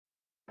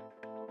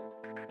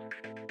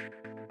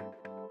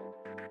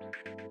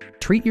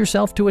treat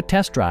yourself to a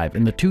test drive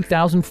in the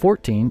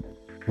 2014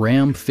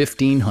 Ram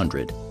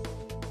 1500.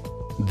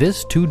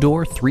 This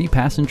two-door,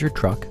 three-passenger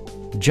truck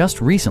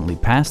just recently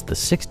passed the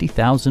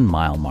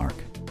 60,000-mile mark.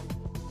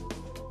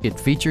 It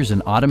features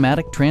an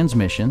automatic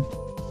transmission,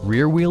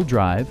 rear-wheel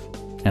drive,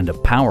 and a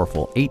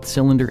powerful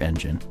 8-cylinder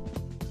engine.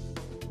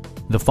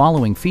 The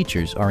following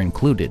features are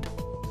included: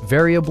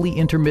 variably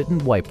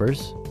intermittent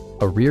wipers,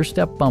 a rear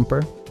step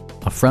bumper,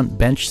 a front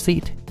bench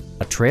seat,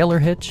 a trailer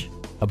hitch,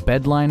 a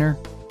bedliner,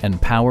 and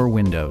power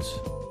windows.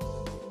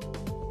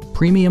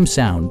 Premium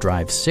sound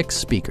drives 6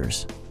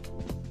 speakers,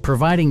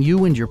 providing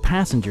you and your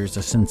passengers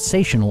a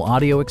sensational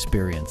audio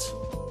experience.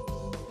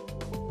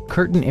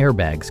 Curtain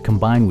airbags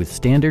combine with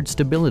standard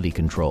stability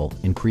control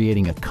in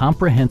creating a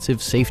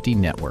comprehensive safety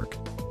network.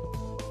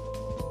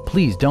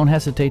 Please don't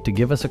hesitate to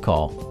give us a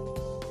call.